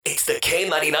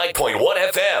K99.1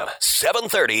 FM,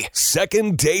 730.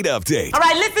 Second date update. All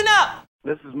right, listen up.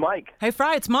 This is Mike. Hey,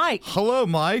 Fry, it's Mike. Hello,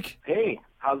 Mike. Hey,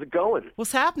 how's it going?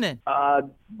 What's happening?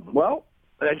 Well,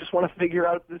 I just want to figure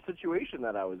out the situation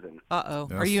that I was in. Uh-oh.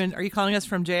 Yes. Are you calling us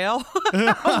from jail?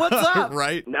 What's up?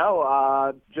 Right?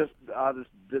 No, just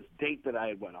this date that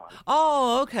I went on.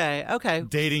 Oh, okay. Okay.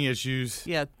 Dating issues.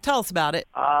 Yeah, tell us about it.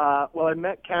 Well, I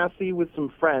met Cassie with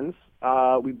some friends.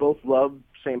 We both love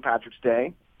St. Patrick's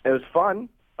Day. It was fun.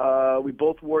 We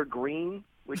both wore green,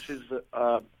 which is,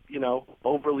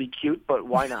 overly cute, but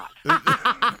why not?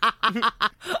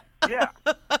 Yeah.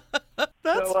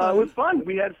 That's So it was fun.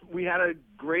 We had a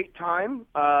great time,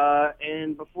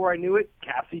 and before I knew it,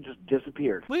 Cassie just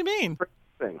disappeared. What do you mean?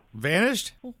 Thing.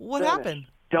 Vanished? What Vanished. happened?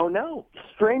 Don't know.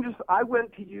 Strangest. I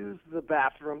went to use the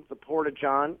bathroom, the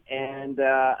porta-john, and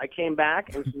I came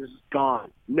back and she was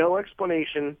gone. No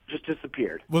explanation. Just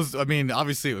disappeared.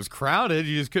 Obviously it was crowded.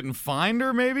 You just couldn't find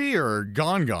her, maybe, or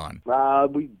gone.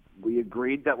 We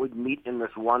agreed that we'd meet in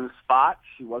this one spot.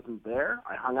 She wasn't there.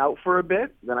 I hung out for a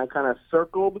bit. Then I kind of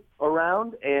circled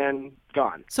around and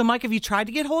gone. So, Mike, have you tried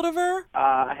to get hold of her?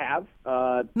 I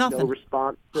have Nothing. no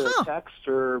response to text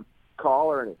or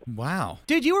call or anything. Wow.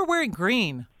 Dude, you were wearing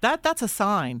green. That's a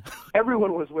sign.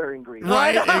 Everyone was wearing green.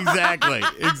 Right? Exactly.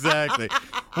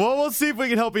 Well, we'll see if we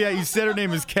can help you out. You said her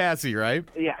name is Cassie, right?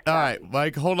 Yeah. All right,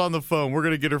 Mike, hold on the phone. We're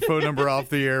going to get her phone number off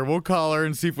the air. We'll call her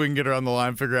and see if we can get her on the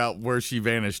line, figure out where she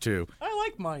vanished to. I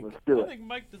like Mike. Let's do it. I think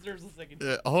Mike deserves a second.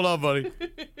 Hold on, buddy.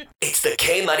 It's the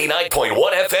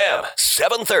K99.1 FM,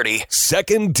 730.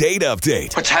 Second date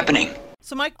update. What's happening?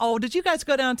 So, Mike, did you guys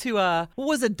go down to, what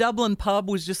was it, Dublin Pub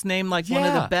was just named like one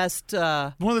of the Yeah. best,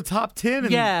 One of the top 10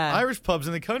 Yeah. Irish pubs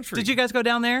in the country. Did you guys go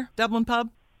down there, Dublin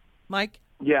Pub? Mike?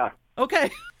 Yeah.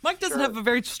 Okay. Mike doesn't have a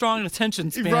very strong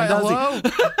attention span, Right, does he? hello?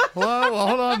 Hello? Well,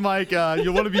 hold on, Mike.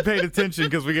 You'll want to be paying attention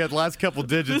because we got the last couple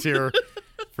digits here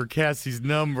for Cassie's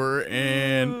number.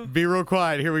 And be real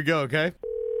quiet. Here we go, okay?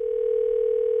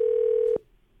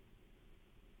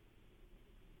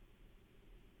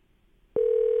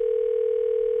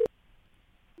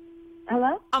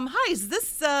 Hello? Hi, is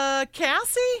this,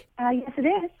 Cassie? Yes, it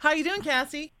is. How you doing,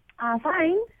 Cassie?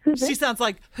 Fine. Who's this? She sounds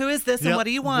like, who is this and Yep. what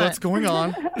do you want? What's going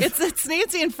on? It's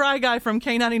Nancy and Fry Guy from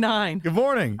K99. Good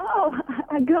morning. Oh,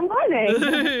 good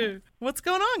morning. What's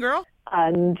going on, girl?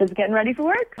 I'm just getting ready for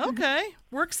work. Okay.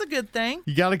 Work's a good thing.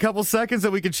 You got a couple seconds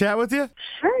that we can chat with you?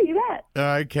 Sure, you bet. All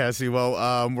right, Cassie.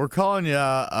 Well, we're calling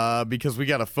you because we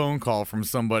got a phone call from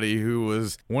somebody who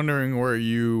was wondering where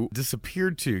you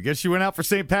disappeared to. Guess you went out for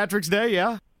St. Patrick's Day,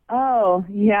 yeah? Oh,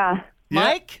 yeah.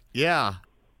 Mike? Yeah.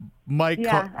 Mike.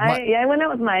 Yeah, I went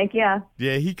out with Mike, yeah.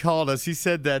 Yeah, he called us. He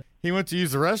said that he went to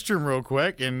use the restroom real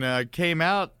quick and came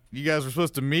out. You guys were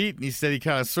supposed to meet, and he said he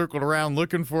kind of circled around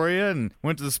looking for you and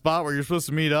went to the spot where you're supposed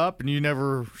to meet up, and you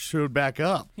never showed back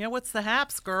up. Yeah, what's the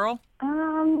haps, girl?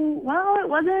 Well, it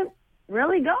wasn't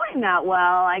really going that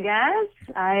well, I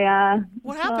guess.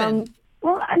 What happened?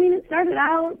 It started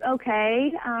out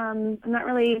okay. I'm not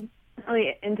really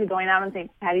into going out on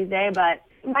St. Patty's Day, but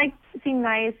Mike seemed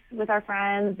nice with our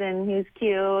friends, and he was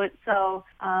cute. So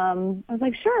I was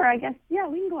like, sure, I guess, yeah,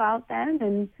 we can go out then.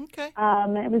 And Okay.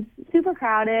 it was super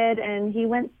crowded, and he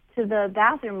went to the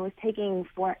bathroom. It was taking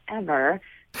forever.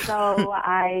 So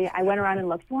I went around and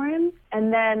looked for him.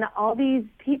 And then all these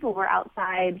people were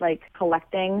outside, like,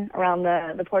 collecting around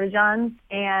the porta-johns.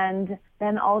 And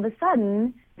then all of a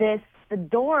sudden, the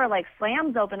door, like,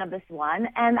 slams open of this one,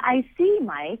 and I see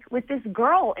Mike with this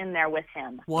girl in there with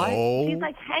him. What? Oh. She's,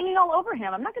 like, hanging all over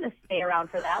him. I'm not going to stay around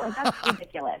for that. Like, that's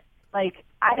ridiculous. Like,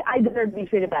 I deserve to be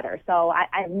treated better. So I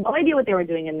have no idea what they were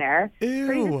doing in there. Ew.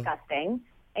 Pretty disgusting.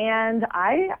 And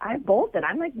I bolted.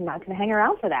 I'm, like, not going to hang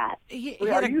around for that. He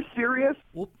Wait, had are a- you serious?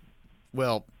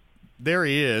 Well, there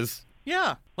he is.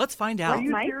 Yeah, let's find out. Are you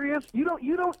Mike? serious? You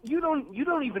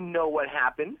don't even know what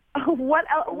happened What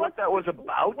else? or what that was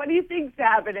about. What do you think's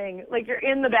happening? Like, you're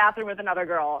in the bathroom with another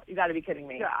girl. You got to be kidding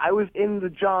me. Yeah, I was in the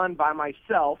John by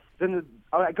myself. Then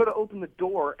I go to open the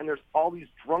door, and there's all these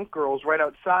drunk girls right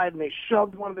outside, and they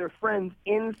shoved one of their friends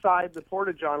inside the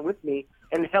porta-john with me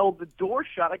and held the door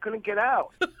shut. I couldn't get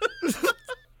out.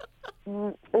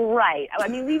 Right. I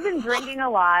mean, we've been drinking a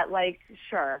lot. Like,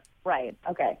 sure. Right.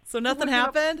 Okay. So nothing It was in a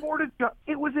happened? porta-john.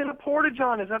 It was in a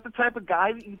porta-john. Is that the type of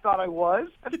guy that you thought I was?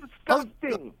 That's disgusting.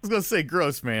 I was going to say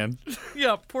gross, man.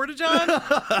 Yeah, Porta-John?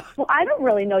 Well, I don't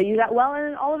really know you that well, and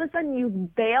then all of a sudden you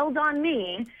bailed on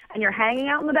me, and you're hanging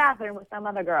out in the bathroom with some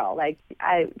other girl. Like,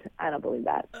 I don't believe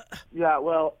that. Yeah,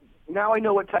 well, Now I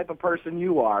know what type of person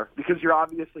you are because you're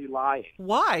obviously lying.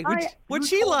 Why? What'd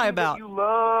You she told lie me about? that you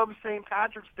love St.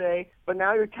 Patrick's Day, but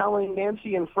now you're telling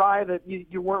Nancy and Fry that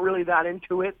you weren't really that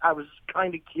into it. I was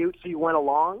kind of cute, so you went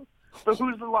along. So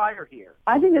who's the liar here?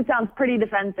 I think it sounds pretty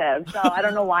defensive, so I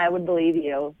don't know why I would believe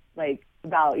you, like,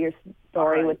 about your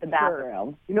story All right, with the sure.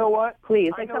 bathroom. You know what?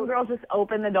 Please, I like know- some girls just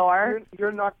open the door.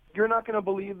 You're not going to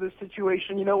believe this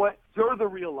situation. You know what? You're the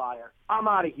real liar. I'm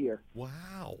out of here.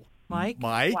 Wow. Mike?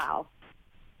 Wow.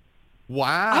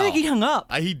 Wow. I think he hung up.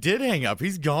 He did hang up.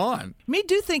 He's gone. Me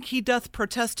do think he doth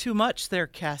protest too much there,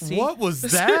 Cassie. What was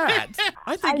that?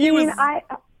 I think I he mean, was...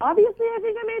 I think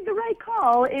I made the right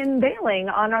call in bailing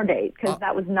on our date because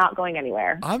that was not going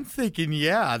anywhere. I'm thinking,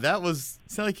 yeah, that was.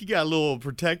 Sound like you got a little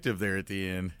protective there at the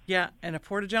end. Yeah, and a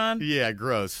porta-john? Yeah,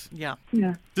 gross. Yeah.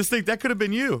 Yeah. Just think that could have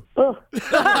been you. Ugh.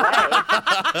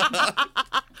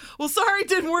 Well, sorry it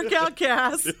didn't work out,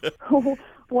 Cass.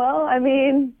 Well, I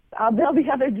mean, there'll be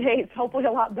other dates, hopefully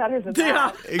a lot better than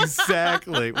Yeah. that.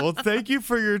 Exactly. Well, thank you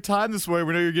for your time this morning.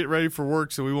 We know you're getting ready for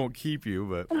work, so we won't keep you,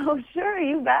 but. Oh, sure,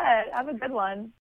 you bet. Have a good one.